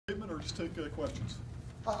just take questions.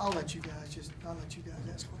 I'll let you guys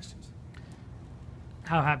ask questions.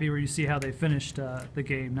 How happy were you to see how they finished the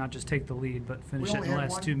game, not just take the lead, but finish it in the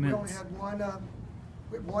last 2 minutes? We only had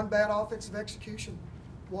one bad offensive execution.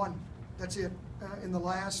 One. That's it. In the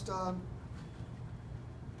last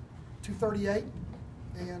 2:38.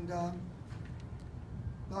 And I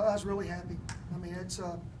was really happy. I mean, it's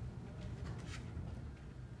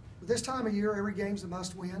this time of year, every game's a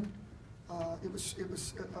must-win. It was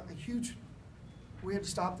a huge. We had to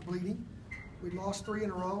stop the bleeding. We lost 3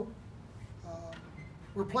 in a row.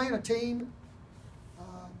 We're playing a team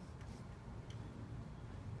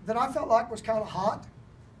that I felt like was kind of hot,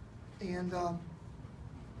 and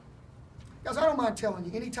guys, I don't mind telling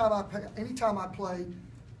you. Anytime I play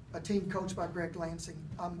a team coached by Greg Lansing,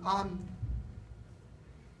 I'm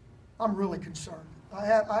really concerned. I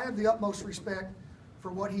have the utmost respect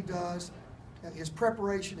for what he does, his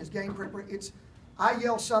preparation, his game preparation. I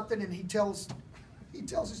yell something and he tells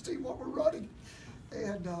his team what we're running,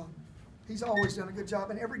 and he's always done a good job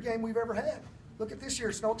in every game we've ever had. Look at this year;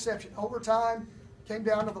 it's no exception. Overtime, came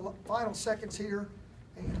down to the final seconds here,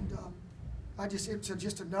 and it's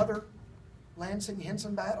just another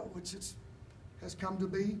Lansing-Hinson battle, which has come to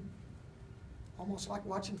be almost like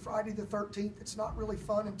watching Friday the 13th. It's not really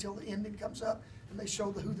fun until the ending comes up and they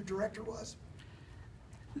show who the director was.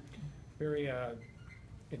 Barry,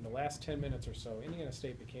 in the last 10 minutes or so, Indiana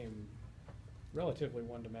State became relatively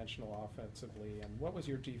one-dimensional offensively, and what was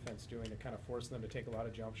your defense doing to kind of force them to take a lot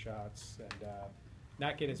of jump shots and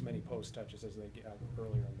not get as many post touches as they got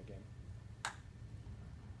earlier in the game?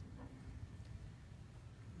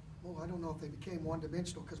 Well, I don't know if they became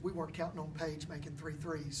one-dimensional because we weren't counting on Page making 3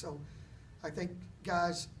 threes. So I think,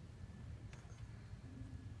 guys,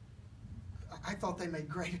 I thought they made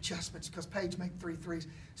great adjustments because Page made 3 threes.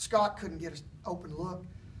 Scott couldn't get an open look.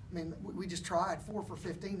 I mean, we just tried 4 for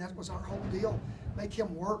 15. That was our whole deal. Make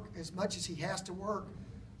him work as much as he has to work.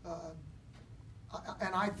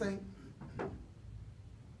 And I think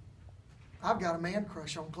I've got a man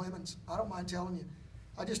crush on Clemens. I don't mind telling you.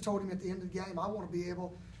 I just told him at the end of the game, I want to be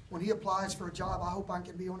able, when he applies for a job, I hope I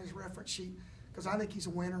can be on his reference sheet because I think he's a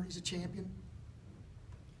winner. He's a champion.